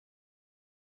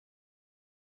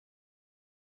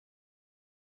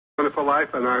Wonderful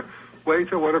Life, and our Way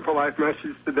to Wonderful Life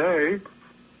message today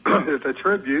is a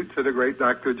tribute to the great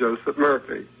Dr. Joseph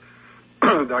Murphy.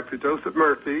 Dr. Joseph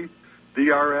Murphy,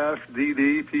 DRS,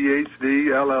 DD, PhD,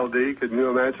 LLD. Can you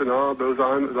imagine all those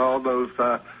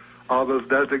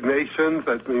designations?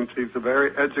 That means he's a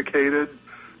very educated,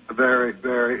 very,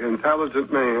 very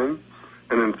intelligent man,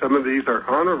 and then some of these are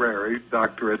honorary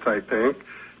doctorates, I think.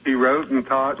 He wrote and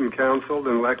taught and counseled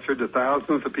and lectured to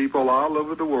thousands of people all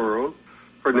over the world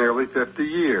for nearly 50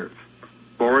 years.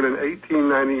 Born in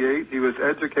 1898, he was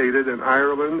educated in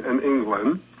Ireland and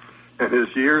England, and his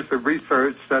years of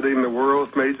research studying the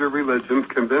world's major religions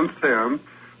convinced him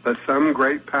that some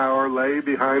great power lay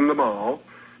behind them all,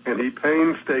 and he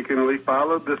painstakingly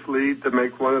followed this lead to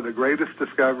make one of the greatest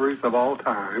discoveries of all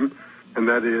time, and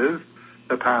that is,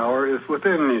 the power is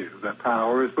within you. The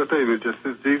power is within you. Just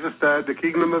as Jesus said, the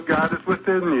kingdom of God is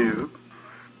within you,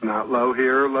 not low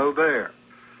here or low there.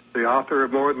 The author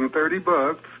of more than 30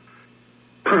 books,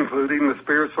 including the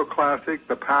spiritual classic,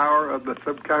 The Power of the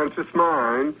Subconscious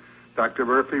Mind, Dr.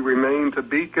 Murphy remains a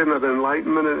beacon of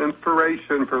enlightenment and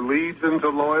inspiration for legions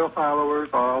of loyal followers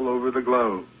all over the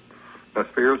globe. The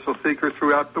spiritual seekers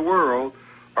throughout the world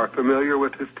are familiar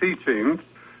with his teachings,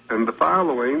 and the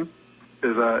following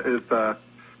is a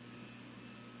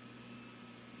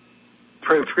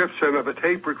transcription of a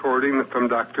tape recording from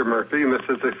Dr. Murphy, and this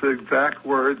is his exact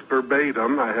words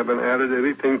verbatim. I haven't added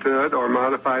anything to it or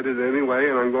modified it in any way,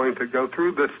 and I'm going to go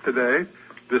through this today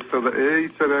just so that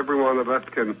each and every one of us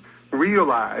can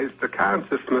realize the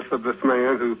consciousness of this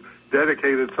man who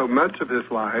dedicated so much of his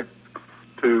life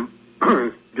to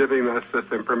giving us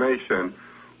this information.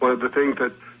 One of the things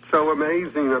that's so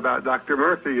amazing about Dr.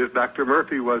 Murphy is Dr.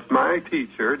 Murphy was my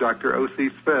teacher, Dr.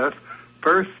 O.C. Smith,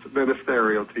 first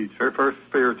ministerial teacher, first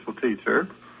spiritual teacher,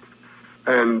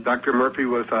 and Dr. Murphy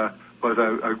was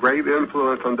a great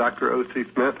influence on Dr. O.C.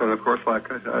 Smith, and of course, like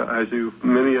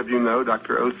many of you know,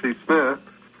 Dr. O.C. Smith,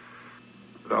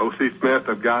 O.C. Smith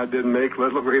of God Didn't Make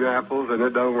Little Green Apples and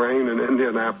It Don't Rain in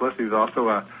Indianapolis. He's also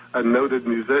a noted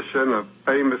musician, a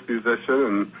famous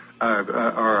musician, and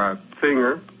or a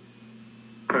singer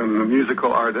and a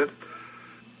musical artist.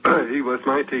 He was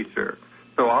my teacher.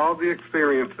 So all the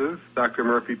experiences, Dr.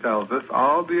 Murphy tells us,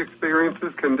 all the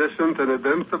experiences, conditions, and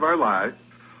events of our life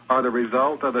are the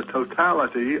result of a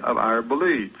totality of our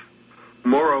beliefs.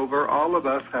 Moreover, all of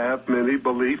us have many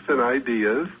beliefs and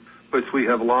ideas which we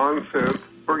have long since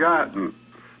forgotten,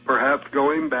 perhaps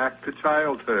going back to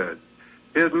childhood,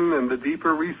 hidden in the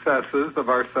deeper recesses of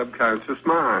our subconscious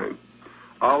mind.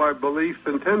 All our beliefs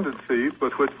and tendencies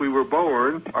with which we were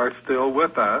born are still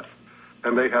with us,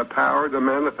 and they have power to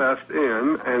manifest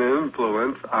in and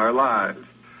influence our lives.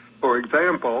 For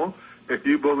example, if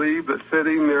you believe that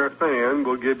sitting near a fan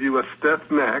will give you a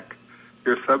stiff neck,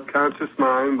 your subconscious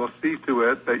mind will see to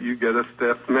it that you get a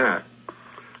stiff neck.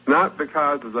 Not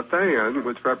because of the fan,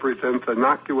 which represents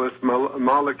innocuous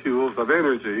molecules of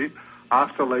energy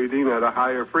oscillating at a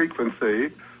higher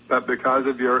frequency, but because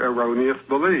of your erroneous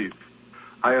beliefs.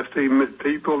 I have seen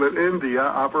people in India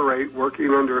operate working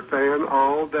under a fan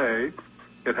all day.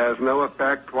 It has no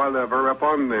effect whatever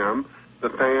upon them. The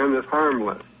fan is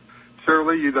harmless.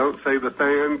 Surely you don't say the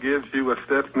fan gives you a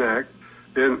stiff neck.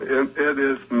 It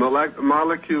is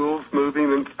molecules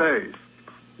moving in space.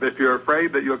 If you're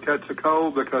afraid that you'll catch a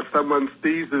cold because someone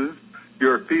sneezes,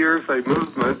 your fear is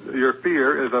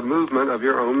a movement of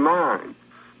your own mind,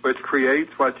 which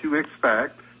creates what you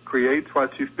expect, creates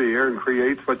what you fear, and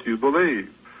creates what you believe.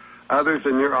 Others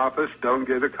in your office don't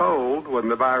get a cold when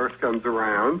the virus comes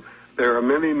around. There are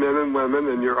many men and women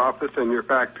in your office and your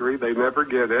factory. They never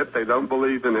get it. They don't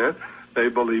believe in it. They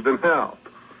believe in health.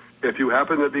 If you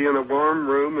happen to be in a warm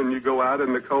room and you go out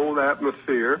in the cold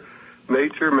atmosphere,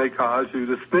 nature may cause you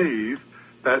to sneeze.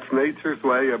 That's nature's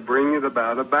way of bringing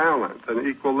about a balance, an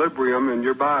equilibrium in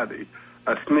your body.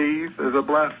 A sneeze is a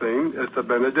blessing. It's a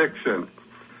benediction.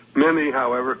 Many,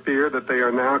 however, fear that they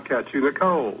are now catching a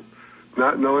cold,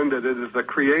 not knowing that it is the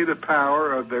creative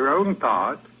power of their own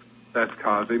thought that's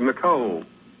causing the cold.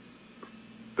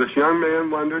 This young man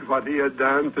wondered what he had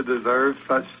done to deserve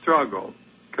such struggle,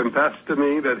 confessed to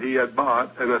me that he had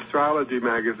bought an astrology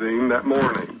magazine that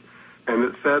morning, and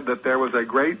it said that there was a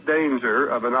great danger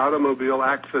of an automobile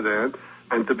accident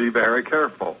and to be very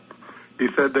careful. He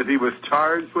said that he was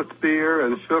charged with fear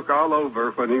and shook all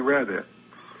over when he read it.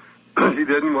 He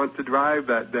didn't want to drive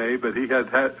that day, but he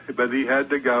had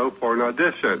to go for an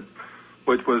audition,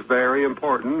 which was very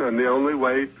important, and the only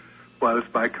way was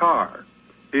by car.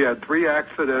 He had 3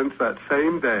 accidents that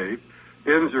same day,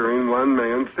 injuring one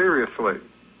man seriously.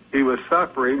 He was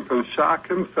suffering from shock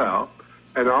himself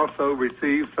and also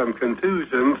received some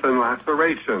contusions and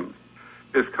lacerations.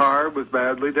 His car was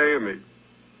badly damaged.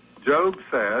 Job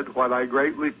said, "What I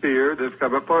greatly feared has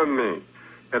come upon me."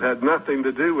 It had nothing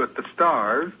to do with the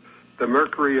stars, the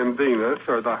Mercury and Venus,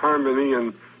 or the Harmony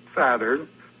and Saturn.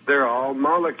 They're all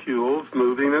molecules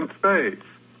moving in space.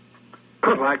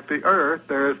 Like the Earth,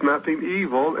 there is nothing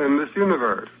evil in this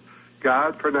universe.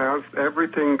 God pronounced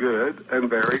everything good and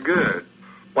very good.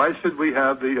 Why should we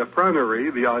have the effrontery,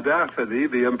 the audacity,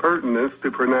 the impertinence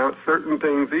to pronounce certain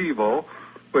things evil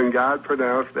when God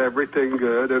pronounced everything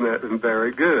good and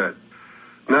very good?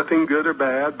 Nothing good or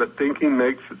bad, but thinking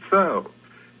makes it so.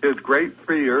 His great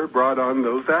fear brought on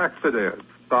those accidents.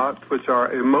 Thoughts which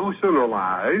are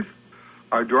emotionalized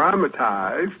are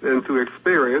dramatized into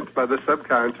experience by the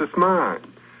subconscious mind.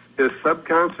 His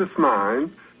subconscious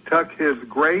mind took his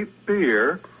great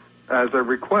fear as a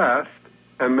request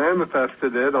and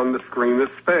manifested it on the screen of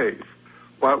space.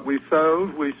 What we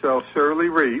sow, we shall surely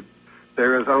reap.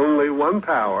 There is only one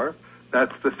power.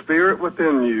 That's the spirit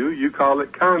within you. You call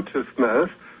it consciousness,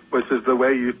 which is the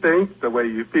way you think, the way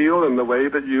you feel, and the way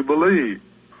that you believe.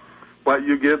 What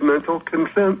you give mental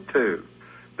consent to.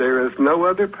 There is no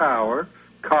other power,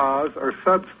 cause, or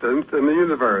substance in the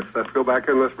universe. Let's go back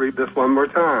and let's read this one more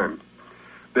time.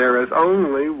 There is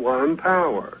only one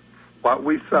power. What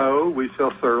we sow, we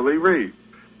shall surely reap.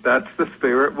 That's the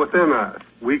spirit within us.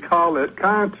 We call it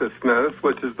consciousness,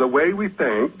 which is the way we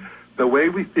think, the way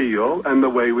we feel, and the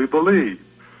way we believe.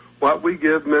 What we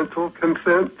give mental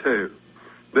consent to.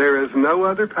 There is no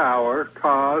other power,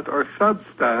 cause, or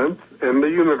substance in the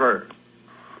universe.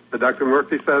 But Dr.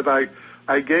 Murphy says,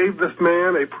 I gave this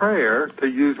man a prayer to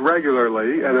use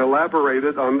regularly and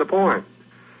elaborated on the point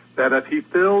that if he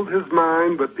filled his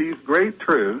mind with these great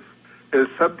truths, his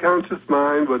subconscious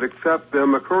mind would accept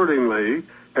them accordingly,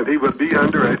 and he would be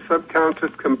under a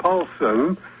subconscious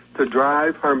compulsion to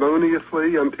drive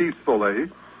harmoniously and peacefully,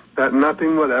 that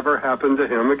nothing would ever happen to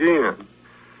him again.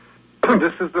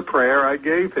 This is the prayer I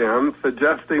gave him,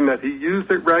 suggesting that he use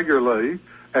it regularly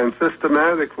and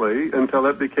systematically until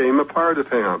it became a part of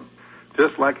him.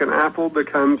 Just like an apple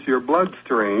becomes your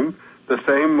bloodstream, the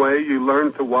same way you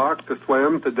learn to walk, to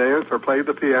swim, to dance, or play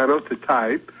the piano, to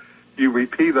type, you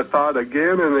repeat a thought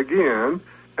again and again,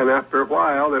 and after a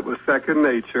while it was second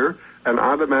nature, an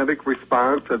automatic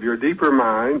response of your deeper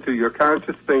mind to your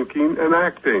conscious thinking and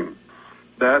acting.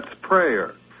 That's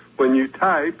prayer. When you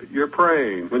type, you're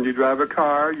praying. When you drive a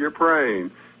car, you're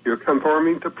praying. You're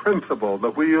conforming to principle.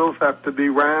 The wheels have to be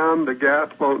round. The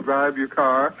gas won't drive your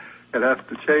car. It has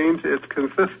to change its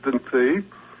consistency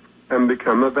and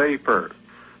become a vapor.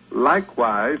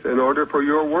 Likewise, in order for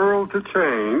your world to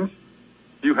change,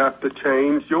 you have to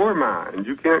change your mind.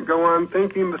 You can't go on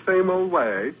thinking the same old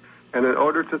way, and in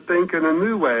order to think in a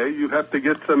new way, you have to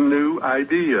get some new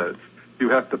ideas. You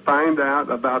have to find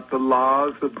out about the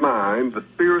laws of mind, the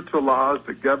spiritual laws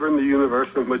that govern the universe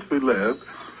in which we live.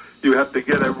 You have to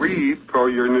get a read for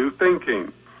your new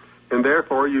thinking. And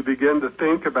therefore, you begin to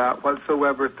think about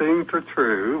whatsoever things are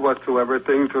true, whatsoever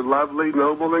things are lovely,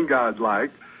 noble, and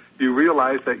godlike. You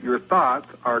realize that your thoughts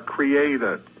are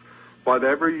created.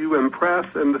 Whatever you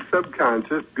impress in the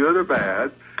subconscious, good or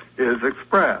bad, is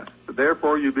expressed.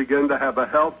 Therefore, you begin to have a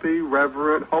healthy,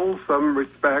 reverent, wholesome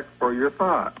respect for your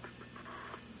thoughts.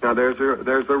 Now, there's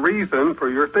a reason for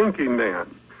your thinking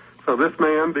then. So this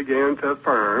man began to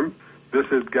affirm, this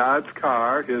is God's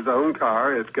car, his own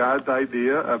car. It's God's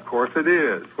idea. Of course it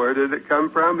is. Where did it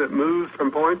come from? It moves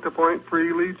from point to point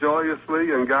freely,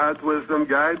 joyously, and God's wisdom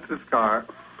guides his car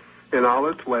in all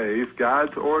its ways.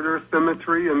 God's order,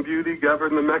 symmetry, and beauty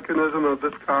govern the mechanism of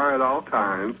this car at all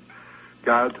times.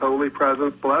 God's holy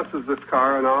presence blesses this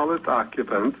car and all its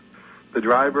occupants. The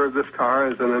driver of this car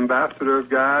is an ambassador of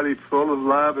God. He's full of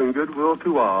love and goodwill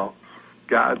to all.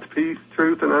 God's peace,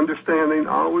 truth, and understanding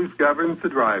always governs the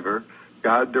driver.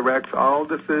 God directs all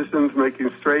decisions, making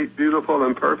straight, beautiful,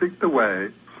 and perfect the way.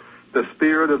 The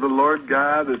Spirit of the Lord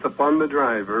God is upon the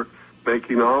driver,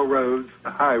 making all roads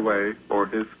a highway for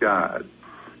his God.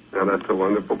 Now, that's a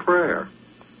wonderful prayer.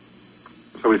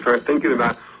 So we start thinking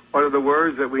about what are the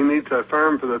words that we need to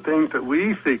affirm for the things that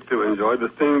we seek to enjoy, the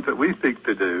things that we seek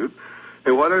to do,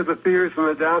 and what are the fears and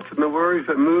the doubts and the worries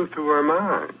that move through our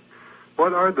mind?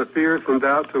 What are the fears and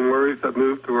doubts and worries that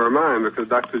move through our mind? Because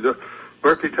Dr.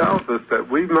 Murphy tells us that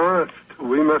we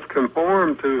must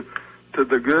conform to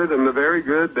the good and the very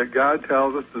good that God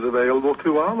tells us is available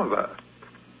to all of us.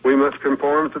 We must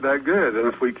conform to that good.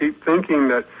 And if we keep thinking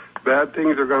that bad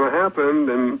things are going to happen,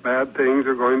 then bad things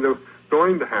are going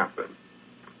to happen.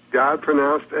 God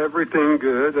pronounced everything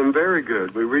good and very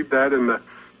good. We read that in the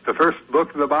first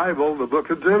book of the Bible, the book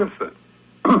of Genesis.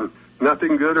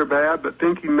 Nothing good or bad, but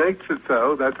thinking makes it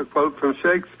so. That's a quote from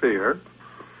Shakespeare.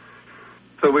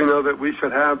 So we know that we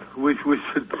should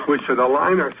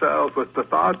align ourselves with the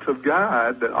thoughts of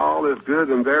God, that all is good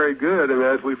and very good, and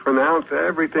as we pronounce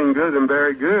everything good and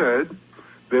very good,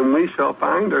 then we shall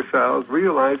find ourselves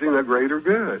realizing a greater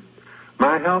good.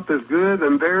 My health is good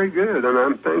and very good, and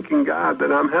I'm thanking God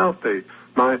that I'm healthy.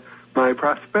 My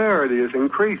prosperity is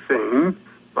increasing.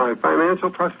 My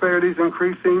financial prosperity is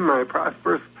increasing. My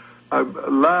prosperous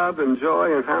love and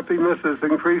joy and happiness is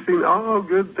increasing. All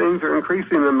good things are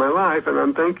increasing in my life, and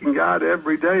I'm thanking God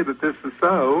every day that this is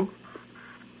so.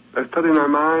 That's putting our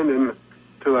mind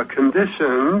into a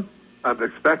condition of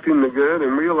expecting the good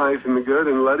and realizing the good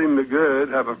and letting the good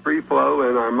have a free flow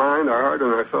in our mind, our heart,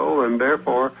 and our soul, and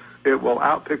therefore it will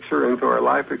outpicture into our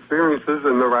life experiences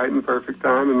in the right and perfect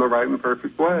time, in the right and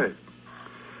perfect way.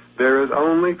 There is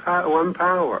only one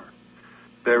power.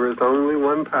 There is only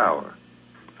one power.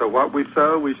 So what we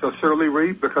sow, we shall surely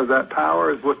reap, because that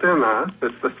power is within us.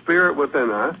 It's the Spirit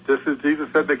within us. Just as Jesus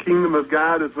said, the kingdom of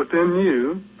God is within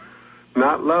you,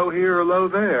 not low here or low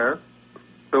there.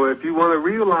 So if you want to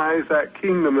realize that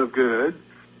kingdom of good,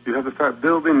 you have to start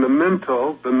building the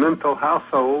mental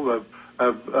household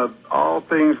of all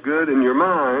things good in your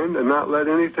mind, and not let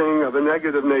anything of a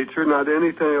negative nature, let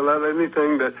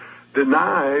anything that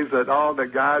denies that all that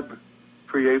God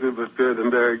created was good and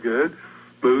very good,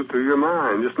 move through your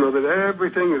mind. Just know that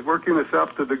everything is working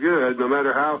itself to the good, no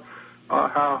matter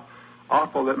how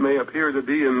awful it may appear to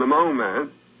be in the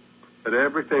moment, that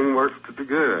everything works to the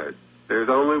good. There's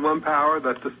only one power,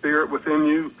 that's the Spirit within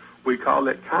you. We call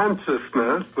it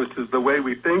consciousness, which is the way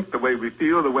we think, the way we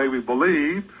feel, the way we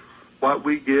believe, what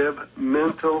we give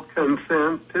mental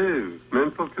consent to.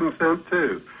 Mental consent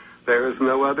to. There is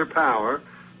no other power,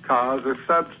 cause, or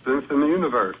substance in the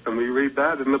universe. And we read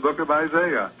that in the book of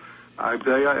Isaiah.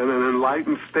 Isaiah, in an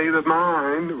enlightened state of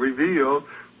mind, revealed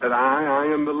that I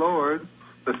am the Lord.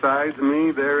 Besides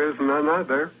me, there is none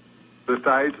other.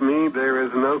 Besides me, there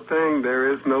is no thing,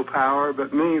 there is no power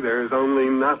but me. There is only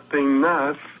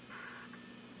nothingness.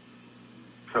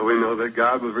 So we know that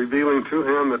God was revealing to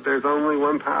him that there's only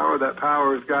one power, that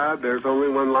power is God. There's only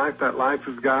one life, that life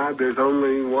is God. There's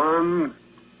only one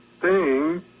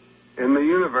thing in the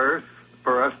universe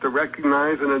for us to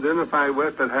recognize and identify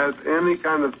with that has any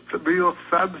kind of real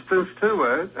substance to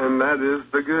it, and that is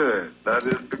the good. That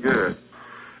is the good.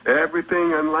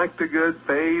 Everything, unlike the good,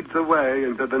 fades away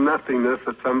into the nothingness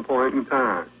at some point in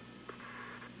time.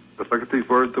 Let's look at these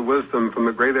words of wisdom from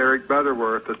the great Eric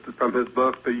Butterworth. This is from his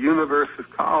book, The Universe is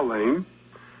Calling.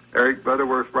 Eric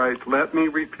Butterworth writes, "Let me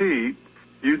repeat,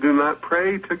 you do not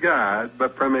pray to God,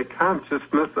 but from a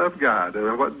consciousness of God."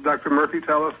 And what did Dr. Murphy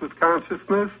tell us was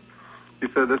consciousness? He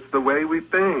said it's the way we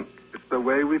think. It's the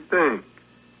way we think.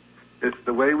 It's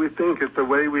the way we think. It's the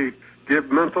way we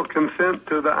give mental consent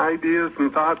to the ideas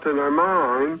and thoughts in our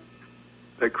mind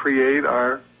that create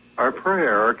our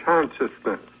prayer, our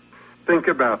consciousness. Think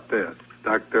about this,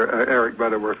 Dr. Eric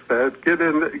Butterworth says. Get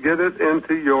it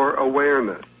into your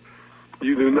awareness.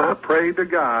 You do not pray to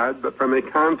God, but from a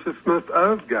consciousness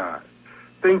of God.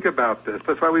 Think about this.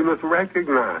 That's why we must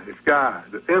recognize God,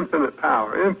 infinite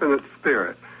power, infinite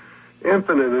spirit,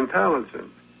 infinite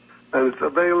intelligence, and it's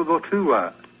available to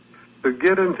us. So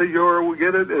get it into your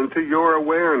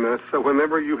awareness, so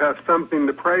whenever you have something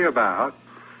to pray about,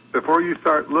 before you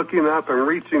start looking up and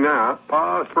reaching out,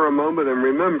 pause for a moment and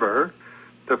remember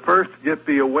to first get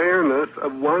the awareness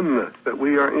of oneness, that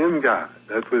we are in God.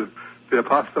 That's what the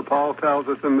Apostle Paul tells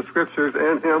us in the Scriptures.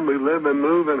 In Him we live and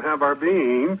move and have our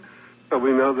being. So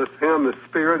we know this Him, the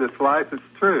Spirit, it's life, it's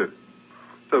truth.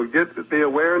 So get the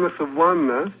awareness of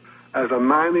oneness as a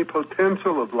mighty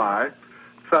potential of life,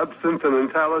 substance and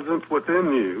intelligence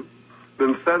within you,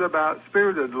 then set about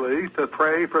spiritedly to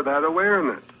pray for that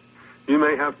awareness. You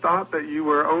may have thought that you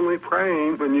were only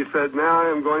praying when you said, now I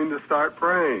am going to start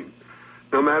praying.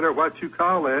 No matter what you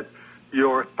call it,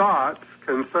 your thoughts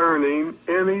concerning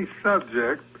any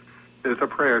subject is a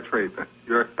prayer treatment.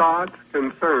 Your thoughts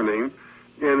concerning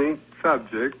any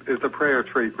subject is a prayer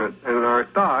treatment, and our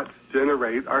thoughts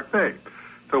generate our faith.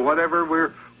 So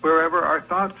wherever our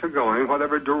thoughts are going,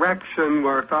 whatever direction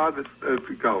our thought is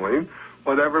going,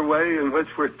 whatever way in which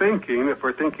we're thinking, if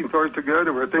we're thinking towards the good,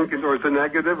 or we're thinking towards the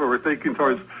negative, or we're thinking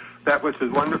towards that which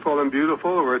is wonderful and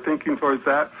beautiful, or we're thinking towards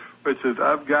that which is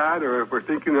of God, or if we're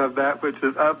thinking of that which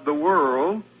is of the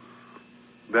world,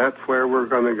 that's where we're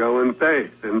going to go in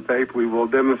faith. In faith, we will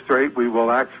demonstrate, we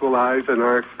will actualize in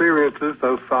our experiences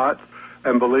those thoughts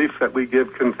and beliefs that we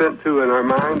give consent to in our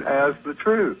mind as the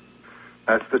truth.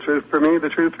 That's the truth for me, the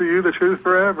truth for you, the truth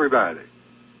for everybody.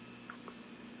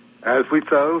 As we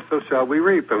sow, so shall we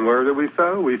reap. And where do we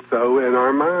sow? We sow in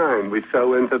our mind. We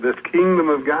sow into this kingdom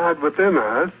of God within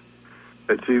us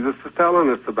that Jesus is telling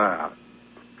us about.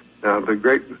 Now, the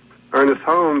great Ernest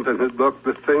Holmes, in his book,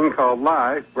 This Thing Called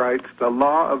Life, writes, the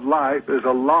law of life is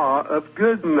a law of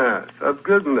goodness.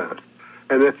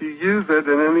 And if you use it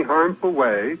in any harmful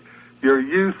way, your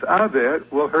use of it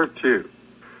will hurt you.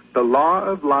 The law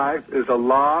of life is a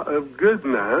law of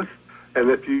goodness, and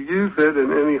if you use it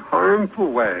in any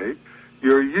harmful way,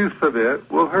 your use of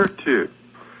it will hurt you.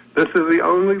 This is the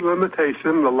only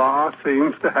limitation the law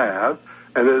seems to have,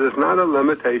 and it is not a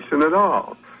limitation at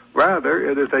all. Rather,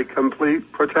 it is a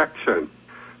complete protection.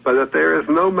 But if there is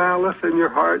no malice in your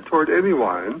heart toward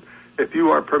anyone, if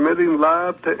you are permitting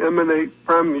love to emanate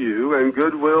from you and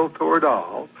goodwill toward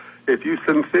all, if you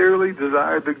sincerely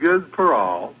desire the good for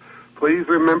all, please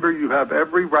remember you have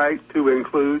every right to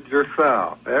include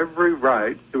yourself. Every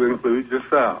right to include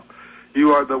yourself.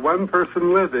 You are the one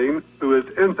person living who is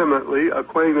intimately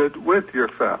acquainted with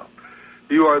yourself.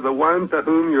 You are the one to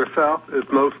whom yourself is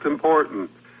most important.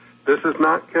 This is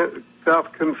not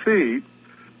self-conceit.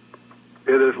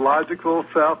 It is logical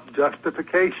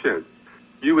self-justification.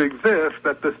 You exist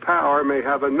that this power may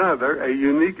have another, a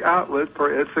unique outlet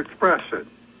for its expression.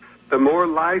 The more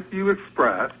life you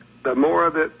express, the more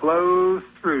of it flows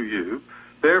through you.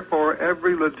 Therefore,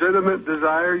 every legitimate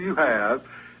desire you have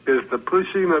is the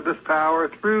pushing of this power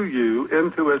through you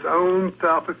into its own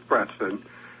self-expression.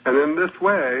 And in this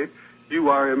way, you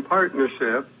are in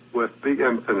partnership with the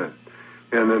infinite.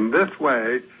 And in this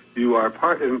way, you are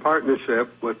in partnership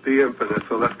with the infinite.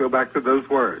 So let's go back to those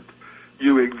words.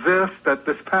 You exist that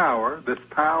this power,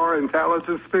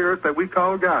 intelligent spirit that we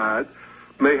call God,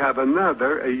 may have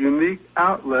another, a unique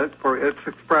outlet for its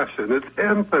expression. It's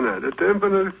infinite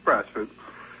expression.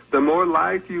 The more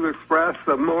life you express,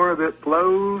 the more of it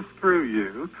flows through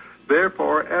you.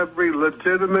 Therefore, every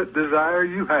legitimate desire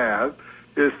you have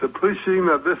is the pushing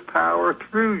of this power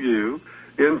through you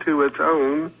into its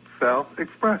own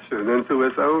self-expression,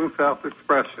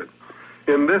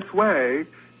 In this way,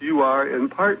 you are in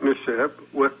partnership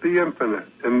with the infinite.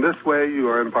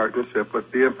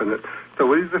 So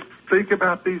we just think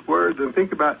about these words and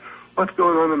think about what's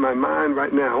going on in my mind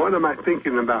right now. What am I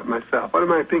thinking about myself? What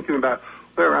am I thinking about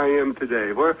where I am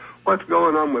today? What's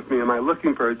going on with me? Am I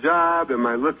looking for a job? Am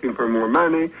I looking for more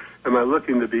money? Am I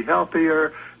looking to be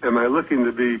healthier? Am I looking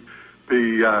to be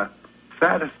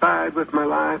satisfied with my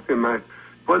life?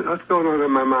 What's going on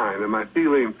in my mind? Am I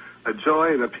feeling a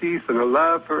joy and a peace and a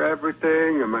love for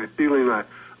everything? Am I feeling like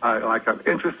I'm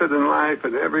interested in life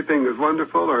and everything is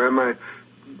wonderful? Or am I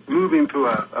moving to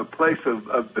a place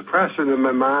of depression in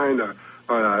my mind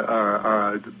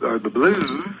or the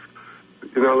blues?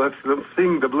 Let's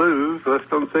sing the blues. Let's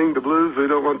don't sing the blues. We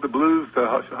don't want the blues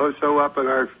to show up in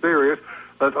our experience.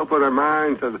 Let's open our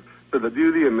mind to the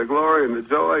beauty and the glory and the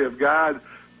joy of God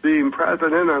being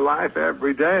present in our life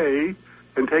every day,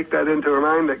 and take that into our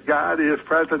mind that God is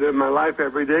present in my life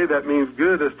every day. That means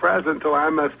good is present, so I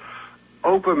must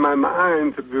open my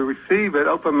mind to receive it,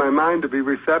 open my mind to be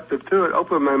receptive to it,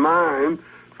 open my mind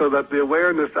so that the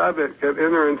awareness of it can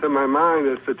enter into my mind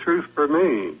as the truth for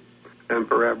me and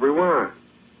for everyone.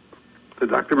 So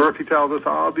Dr. Murphy tells us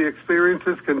all the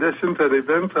experiences, conditions, and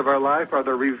events of our life are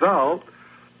the result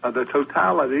of the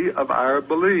totality of our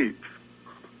beliefs.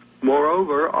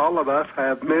 Moreover, all of us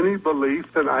have many beliefs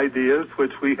and ideas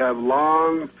which we have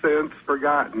long since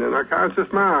forgotten. In our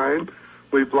conscious mind,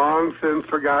 we've long since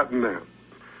forgotten them,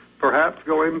 perhaps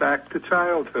going back to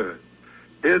childhood.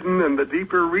 Hidden in the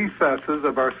deeper recesses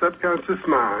of our subconscious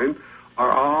mind are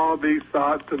all these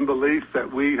thoughts and beliefs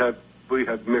that we have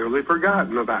merely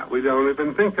forgotten about. We don't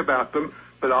even think about them,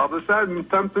 but all of a sudden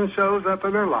something shows up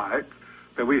in our life,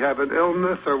 that we have an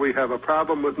illness, or we have a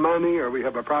problem with money, or we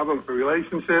have a problem with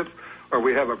relationships, or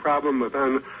we have a problem with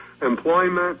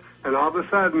unemployment, and all of a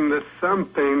sudden this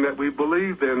something that we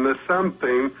believed in, this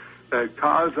something that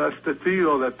caused us to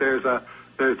feel that there's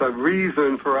a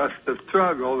reason for us to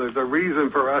struggle, there's a reason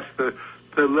for us to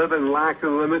live in lack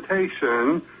and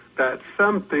limitation, that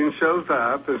something shows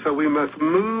up, and so we must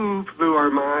move through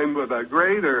our mind with a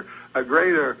greater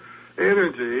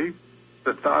energy,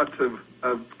 the thoughts of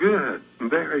good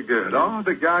and very good. All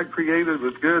that God created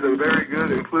was good and very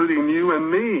good, including you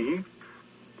and me.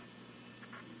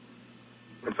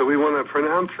 And so we want to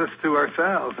pronounce this to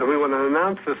ourselves, and we want to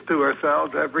announce this to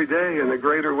ourselves every day in a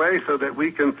greater way so that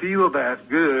we can feel that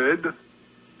good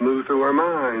move through our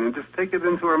mind and just take it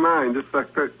into our mind, just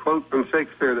like that quote from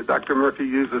Shakespeare that Dr. Murphy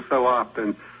uses so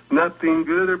often. Nothing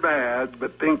good or bad,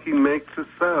 but thinking makes it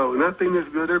so. Nothing is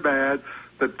good or bad,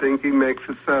 but thinking makes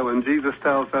it so. And Jesus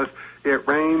tells us it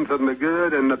rains on the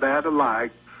good and the bad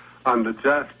alike, on the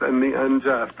just and the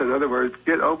unjust. In other words,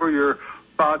 get over your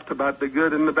thoughts about the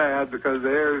good and the bad, because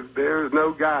there's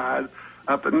no God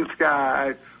up in the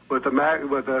sky with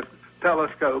a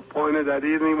telescope pointed at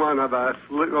any one of us,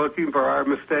 looking for our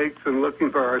mistakes and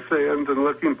looking for our sins and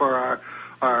looking for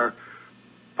our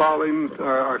falling,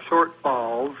 our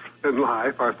shortfalls in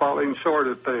life, our falling short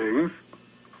of things.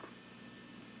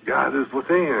 God is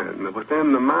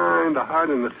within the mind, the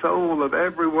heart, and the soul of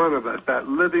every one of us, that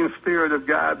living Spirit of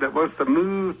God that wants to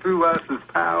move through us as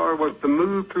power, wants to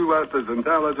move through us as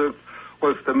intelligence,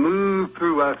 wants to move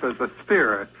through us as a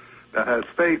spirit that has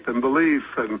faith and beliefs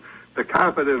and the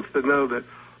confidence to know that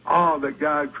all that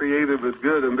God created was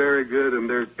good and very good, and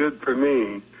there's good for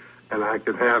me, and I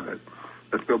can have it.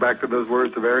 Let's go back to those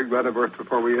words of Eric Butterworth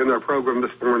before we end our program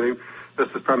this morning. This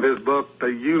is from his book, The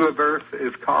Universe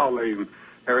is Calling.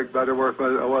 Eric Butterworth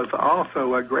was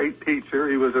also a great teacher.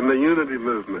 He was in the Unity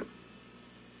movement.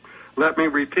 Let me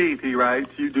repeat, he writes,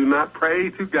 you do not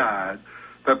pray to God,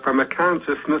 but from a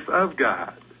consciousness of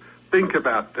God. Think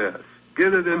about this.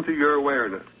 Get it into your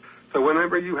awareness. So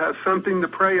whenever you have something to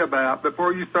pray about,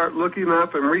 before you start looking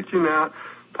up and reaching out,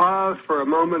 pause for a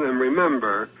moment and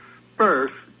remember,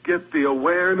 first, get the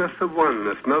awareness of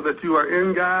oneness. Know that you are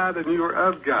in God and you are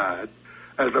of God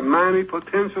as a mighty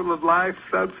potential of life,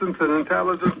 substance, and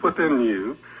intelligence within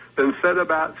you. Then set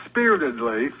about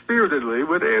spiritedly,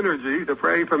 with energy to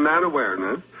pray from that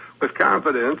awareness, with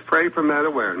confidence, pray from that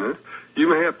awareness. You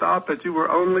may have thought that you were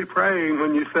only praying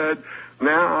when you said,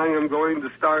 now I am going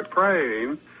to start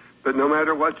praying, but no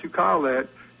matter what you call it,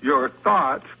 your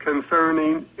thoughts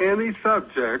concerning any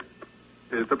subject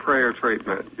is a prayer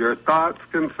treatment. Your thoughts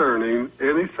concerning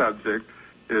any subject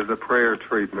is a prayer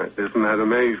treatment. Isn't that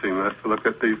amazing? Let's look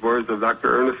at these words of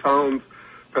Dr. Ernest Holmes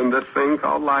from this thing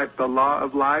called life. The law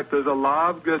of life is a law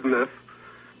of goodness.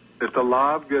 It's a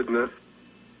law of goodness.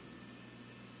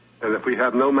 And if we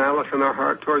have no malice in our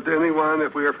heart towards anyone,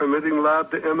 if we are permitting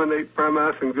love to emanate from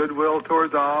us and goodwill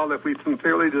towards all, if we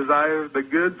sincerely desire the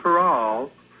good for all,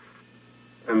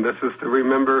 and this is to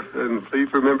remember, and please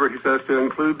remember, he says to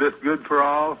include this good for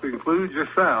all. If you include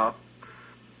yourself,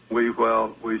 we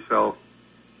shall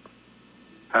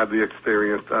have the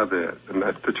experience of it. And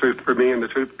that's the truth for me and the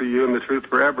truth for you and the truth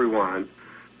for everyone.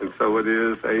 And so it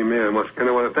is. Amen. Once again,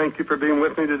 I want to thank you for being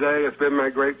with me today. It's been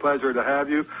my great pleasure to have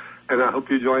you. And I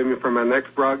hope you join me for my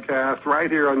next broadcast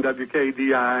right here on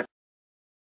WKDI